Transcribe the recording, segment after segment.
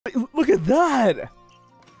at that!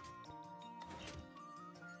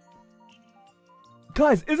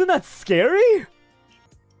 Guys, isn't that scary?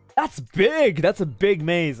 That's big! That's a big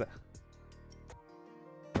maze.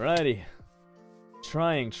 Alrighty.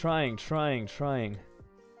 Trying.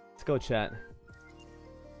 Let's go, chat.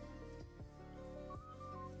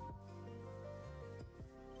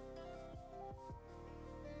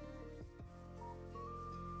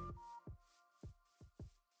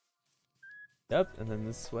 Yep, and then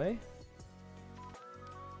this way.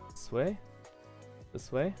 This way. This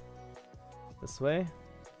way. This way.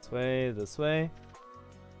 This way. This way.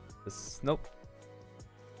 This. Nope.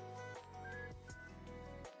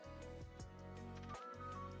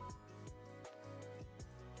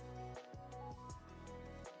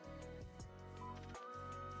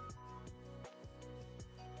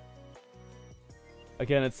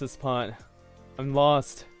 Again, it's this part. I'm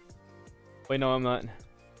lost. Wait, no, I'm not.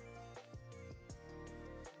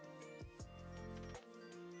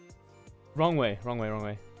 Wrong way.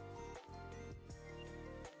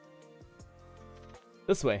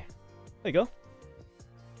 This way. There you go.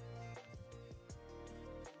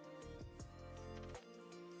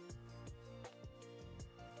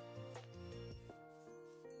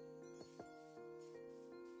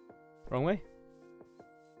 Wrong way.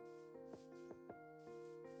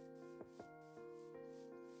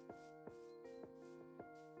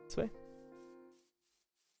 This way.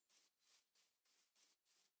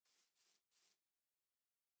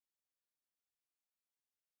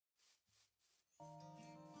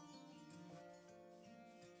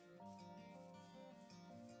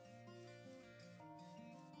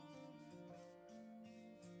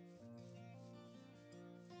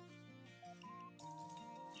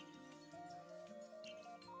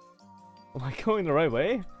 Am I going the right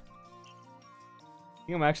way? I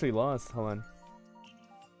think I'm actually lost. Hold on.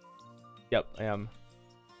 Yep, I am.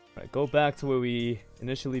 Alright, go back to where we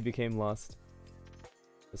initially became lost.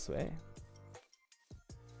 This way.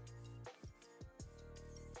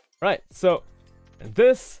 Right, so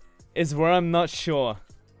this is where I'm not sure.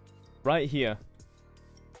 Right here.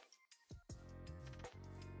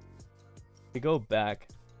 We go back.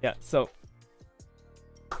 Yeah, so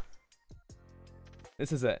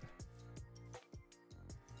this is it.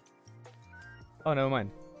 Oh, never mind.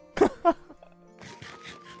 There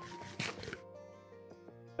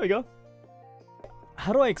we go.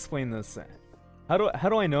 How do I explain this? How do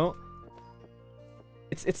I know?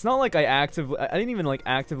 It's not like I didn't even like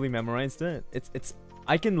actively memorized it. It's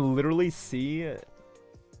I can literally see it.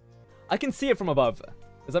 I can see it from above.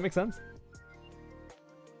 Does that make sense?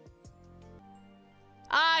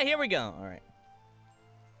 Ah, here we go. All right.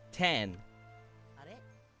 10.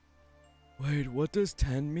 Wait, what does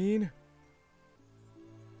 10 mean?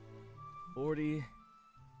 40.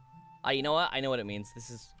 You know what? I know what it means. This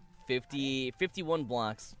is 51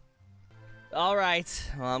 blocks. All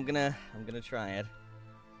right. Well, I'm gonna try it.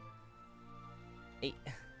 8.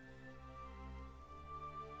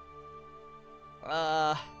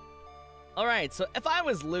 All right. So if I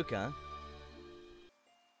was Luca,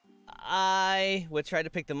 I would try to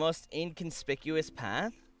pick the most inconspicuous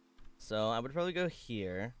path. So I would probably go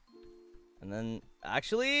here, and then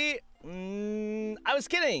actually. I was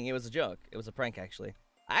kidding. It was a joke. It was a prank, actually.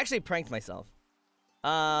 I actually pranked myself.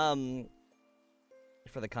 For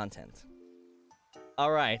the content.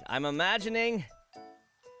 Alright, I'm imagining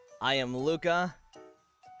I am Luca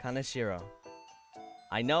Kaneshiro.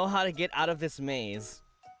 I know how to get out of this maze.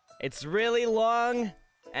 It's really long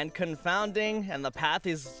and confounding, and the path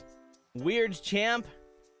is weird, champ.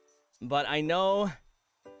 But I know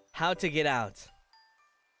how to get out.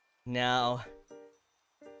 Now,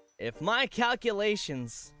 if my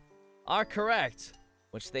calculations are correct,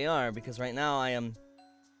 which they are, because right now I am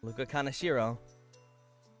Luca Kaneshiro,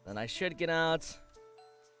 then I should get out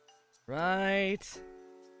right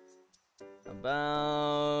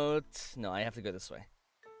about... No, I have to go this way.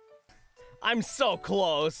 I'm so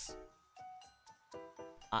close!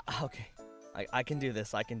 Okay. I can do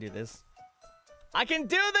this. I can do this. I can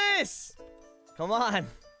do this! Come on.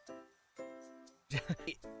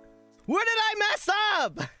 Where did I mess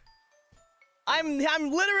up? I'm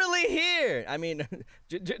literally here. I mean,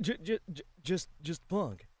 just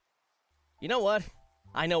bug. You know what?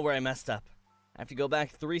 I know where I messed up. I have to go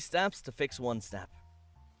back 3 steps to fix 1 step.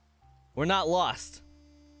 We're not lost.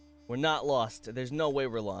 We're not lost. There's no way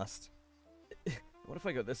we're lost. What if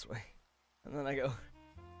I go this way? And then I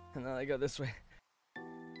go this way.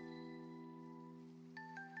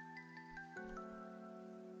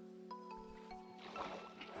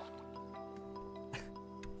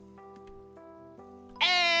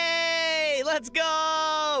 Let's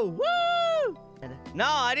go! Woo! No,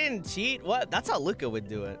 I didn't cheat. What? That's how Luca would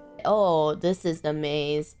do it. Oh, this is the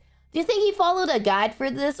maze. Do you think he followed a guide for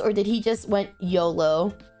this, or did he just went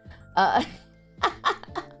YOLO? Like,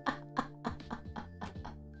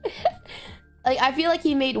 I feel like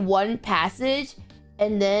he made one passage,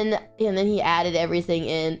 and then he added everything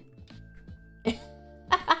in.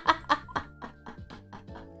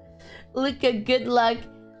 Luca, good luck.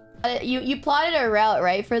 You plotted a route,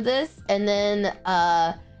 right, for this, and then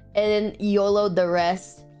YOLO'd the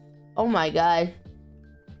rest. Oh my god.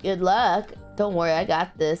 Good luck. Don't worry, I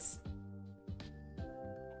got this.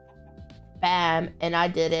 Bam, and I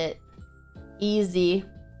did it. Easy.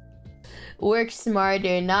 Work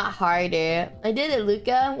smarter, not harder. I did it,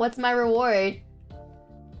 Luca. What's my reward?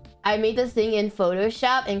 I made this thing in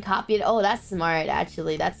Photoshop and copied. Oh, that's smart,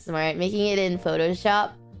 actually. That's smart. Making it in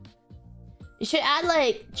Photoshop. You should add,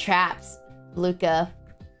 like, traps, Luca.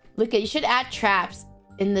 Luca, you should add traps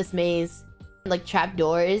in this maze. Like, trap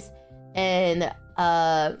doors. And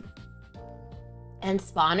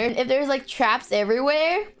spawners. If there's, like, traps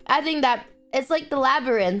everywhere, I think that it's like the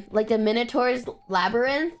labyrinth. Like the Minotaur's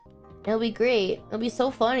labyrinth. It'll be great. It'll be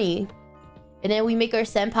so funny. And then we make our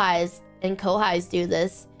senpais and kohais do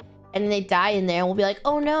this. And then they die in there and we'll be like,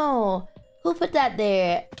 oh no! Who put that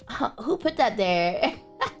there? Who put that there?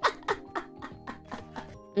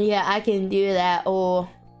 Yeah, I can do that. Oh,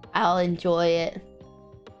 I'll enjoy it.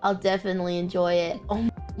 I'll definitely enjoy it. Oh,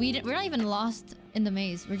 we're not even lost in the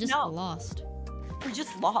maze. We're just lost. We're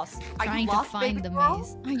just lost. Are Trying you lost, to find baby the girl?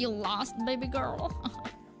 maze. Are you lost, baby girl?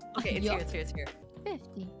 Okay, it's Yo. here, it's here, it's here.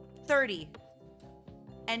 50. 30.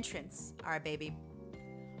 Entrance. Alright, baby.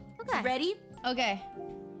 Okay. Ready? Okay.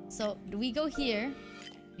 So we go here.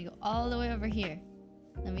 We go all the way over here.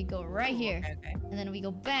 Then we go right here. Okay. And then we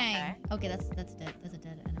go bang. Okay, that's dead. That's a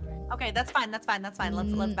dead end. Okay, that's fine, that's fine, that's fine.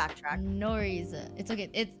 Let's backtrack. No reason. It's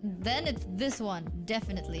okay. It's this one,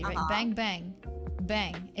 definitely, right? Bang bang.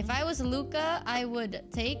 Bang. If I was Luca, I would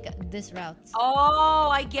take this route. Oh,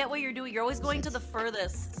 I get what you're doing. You're always going to the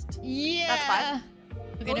furthest. Yeah. That's fine.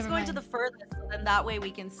 Okay, Always going to the furthest, so then that way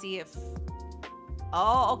we can see if...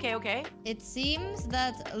 Oh, okay, okay. It seems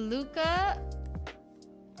that Luca...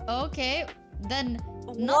 Okay, then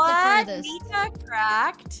not the furthest. Mika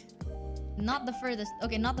cracked. Not the furthest.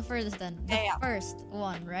 Okay, not the furthest then. The Yeah. first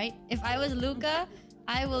one, right? If I was Luca,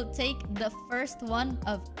 I will take the first one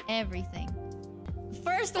of everything.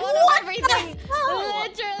 First one of everything!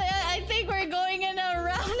 Literally, I think we're going in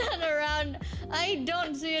around and around. I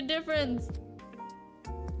don't see a difference.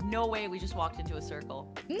 No way, we just walked into a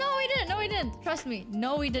circle. No, we didn't. No, we didn't. Trust me.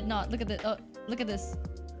 No, we did not. Look at this. Oh, look at this.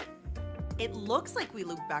 It looks like we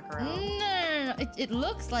looped back around. No. It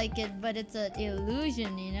looks like it, but it's an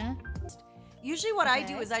illusion, you know? Usually what I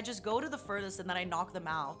do is I just go to the furthest and then I knock them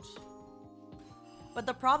out. But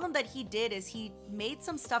the problem that he did is he made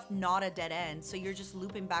some stuff not a dead end, so you're just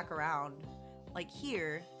looping back around. Like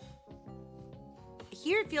here.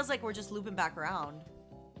 Here it feels like we're just looping back around.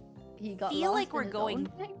 He got feel lost like in we're his going own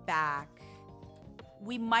thing? back.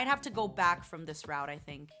 We might have to go back from this route, I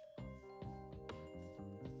think.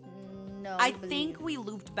 No, I think we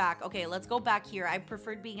looped back. Okay, let's go back here. I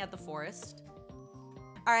preferred being at the forest.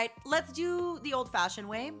 All right, let's do the old-fashioned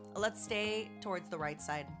way. Let's stay towards the right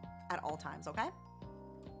side at all times, okay?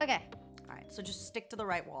 Okay. All right, so just stick to the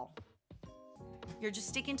right wall. You're just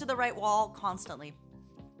sticking to the right wall constantly.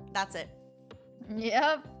 That's it.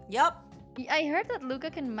 Yep. Yep. I heard that Luca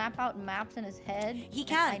can map out maps in his head. He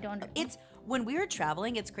can. I don't. It's when we were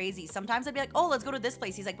traveling, it's crazy. Sometimes I'd be like, oh, let's go to this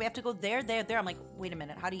place. He's like, we have to go there, there, there. I'm like, wait a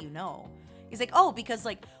minute, how do you know? He's like, oh, because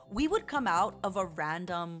like we would come out of a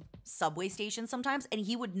random subway station sometimes and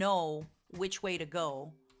he would know which way to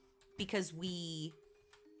go because he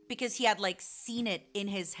had like seen it in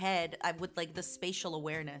his head with like the spatial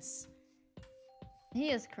awareness. He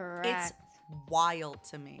is correct. It's wild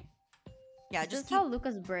to me. Yeah, is just this how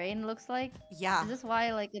Luca's brain looks like? Yeah. Is this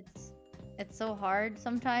why like it's so hard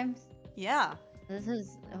sometimes? Yeah. This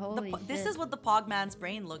is holy shit. This is what the Pogman's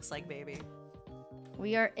brain looks like, baby.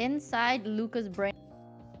 We are inside Luca's brain.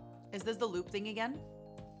 Is this the loop thing again?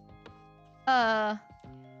 Not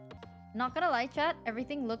gonna lie, chat.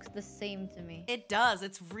 Everything looks the same to me. It does.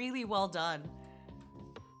 It's really well done.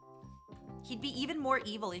 He'd be even more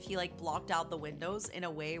evil if he like blocked out the windows in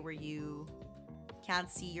a way where you can't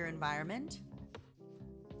see your environment.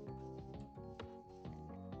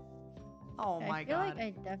 Oh my god. I feel like I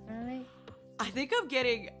definitely... I think I'm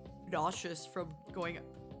getting nauseous from going...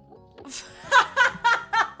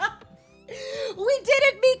 We did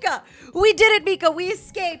it, Mika! We did it, Mika! We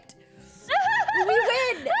escaped! We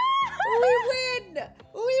win! We win!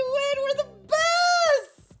 We win! We're the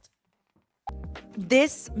best!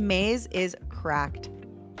 This maze is cracked.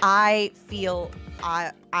 I feel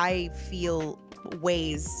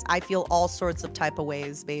ways. I feel all sorts of type of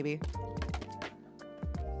ways, baby.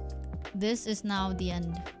 This is now the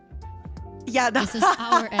end. Yeah, This is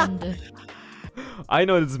our end. I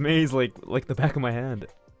know this maze like the back of my hand.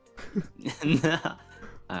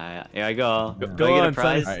 Alright, here I go. Go Do I get on, a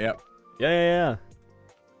prize? Sonny. Yep. Yeah.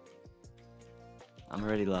 I'm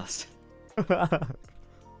already lost.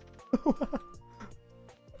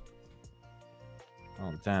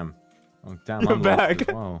 Oh damn. Oh damn. You're I'm back. lost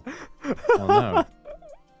as well. Oh no.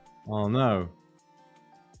 Oh no.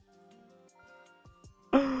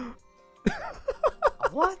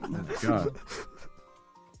 What? Oh god.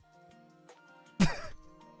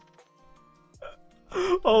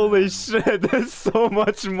 Holy shit, there's so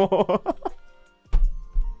much more.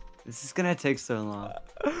 This is gonna take so long.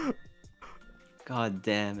 God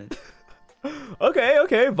damn it.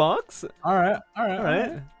 Okay, Vox. Alright.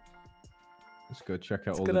 Alright. Let's go check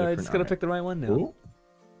out all Just the different. gotta pick the right one now. Ooh.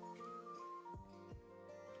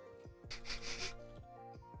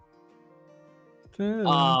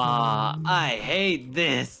 I hate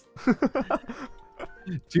this.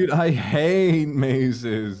 Dude, I hate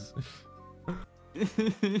mazes.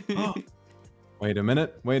 Wait a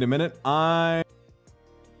minute. Am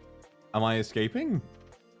I escaping?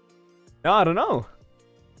 No, I don't know.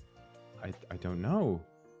 I don't know.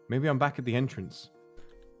 Maybe I'm back at the entrance.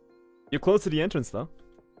 You're close to the entrance though.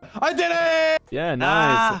 I did it! Yeah,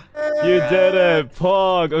 nice. You did it,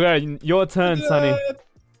 Pog. Okay, your turn, Sonny.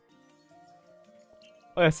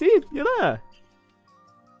 Oh, I see. You're there.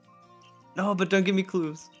 No, but don't give me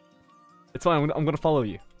clues. It's fine. I'm gonna follow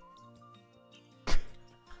you.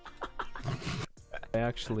 I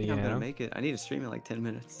actually I'm gonna am. make it. I need to stream in like 10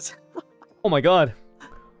 minutes. Oh my god.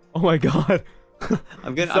 Oh my god.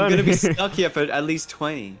 I'm gonna be stuck here for at least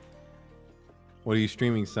 20. What are you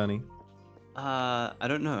streaming, Sonny? I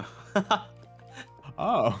don't know.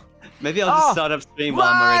 Oh. Maybe I'll just start up stream while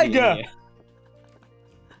I'm already in here.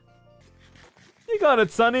 You got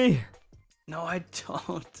it, Sonny. No, I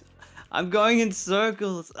don't. I'm going in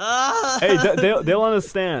circles. Ah! Hey, they'll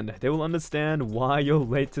understand. They will understand why you're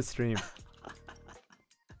late to stream.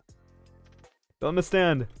 They'll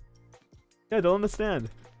understand. Yeah, they'll understand.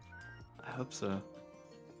 I hope so.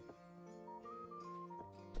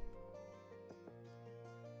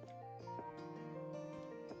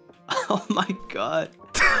 Oh my god.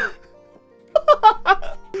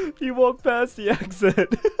 You walk past the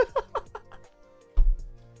exit.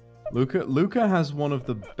 Luca has one of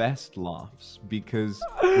the best laughs because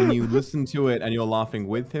when you listen to it and you're laughing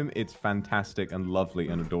with him, it's fantastic and lovely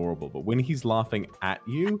and adorable. But when he's laughing at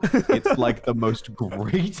you, it's like the most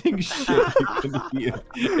grating shit you can hear.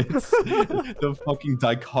 It's the fucking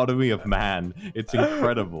dichotomy of man. It's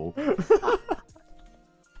incredible.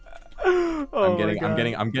 Oh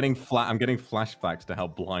I'm getting flashbacks to how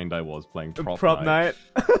blind I was playing Prop night.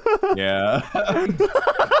 Yeah.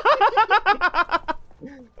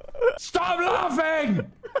 Stop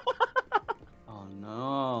laughing! Oh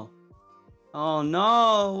no. Oh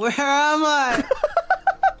no. Where am I?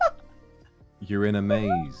 You're in a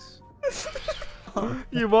maze.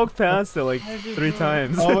 You walked past it like 3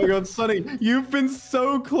 times. Oh my god, Sonny, you've been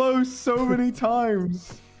so close so many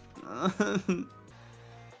times.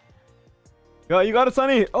 You got it,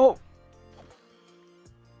 Sonny. Oh.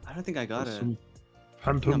 I don't think I got it.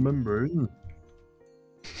 Phantom membrane.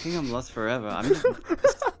 I think I'm lost forever.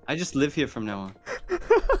 I just live here from now on.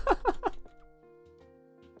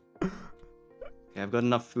 Okay, I've got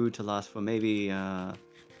enough food to last for maybe I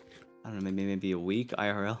don't know, maybe a week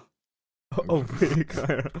IRL. Oh, big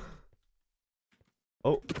IRL.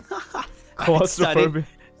 Oh. Claustrophobia.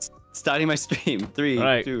 Starting my stream. 3, All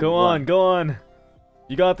right, 2, go 1. on.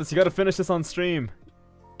 You got this. You got to finish this on stream.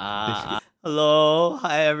 Hello,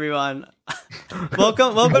 hi everyone.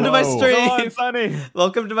 welcome to my stream. Go on, Sonny.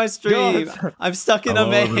 Welcome to my stream. I'm stuck in a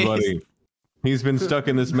maze. Everybody. He's been stuck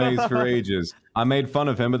in this maze for ages. I made fun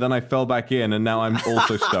of him, but then I fell back in, and now I'm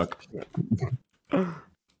also stuck.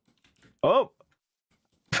 Oh.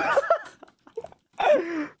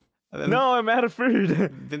 No, I'm out of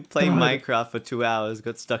food. Been playing Minecraft for 2 hours,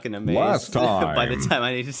 got stuck in a maze. Last time. By the time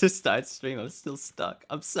I needed to start stream, I was still stuck.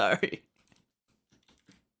 I'm sorry.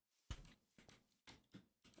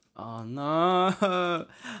 Oh no.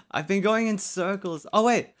 I've been going in circles. Oh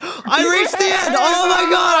wait. I reached the end! Oh my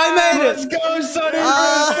god, I made it! Let's go, Sonny!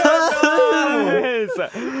 Nice.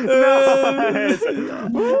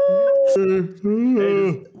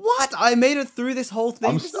 What? I made it through this whole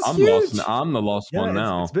thing. I'm the lost one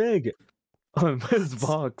now. It's big. Where's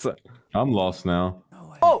Vox? I'm lost now. No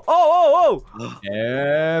way. Oh!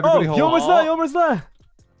 Everybody hold You're almost there.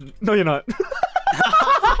 No, you're not.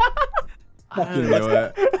 fucking knew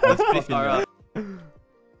it. I fucking far knew up. it.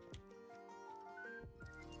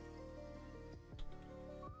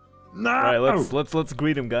 No. All right, let's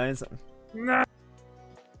greet him, guys. No.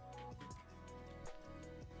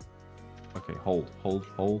 Okay, hold.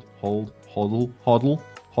 Hodl.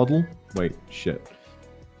 Wait, shit.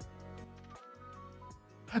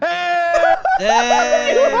 Hey!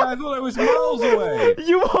 Hey! I thought I was miles away.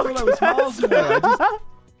 You I thought I was miles away.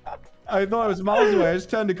 I thought I was miles away. I just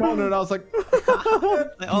turned the corner and I was like,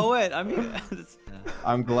 Oh wait, I mean,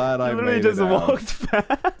 I'm glad I You literally made just it out. walked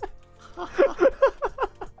past.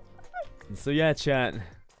 So yeah, chat.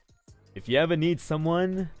 If you ever need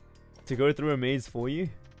someone to go through a maze for you,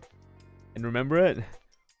 and remember it,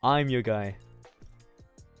 I'm your guy.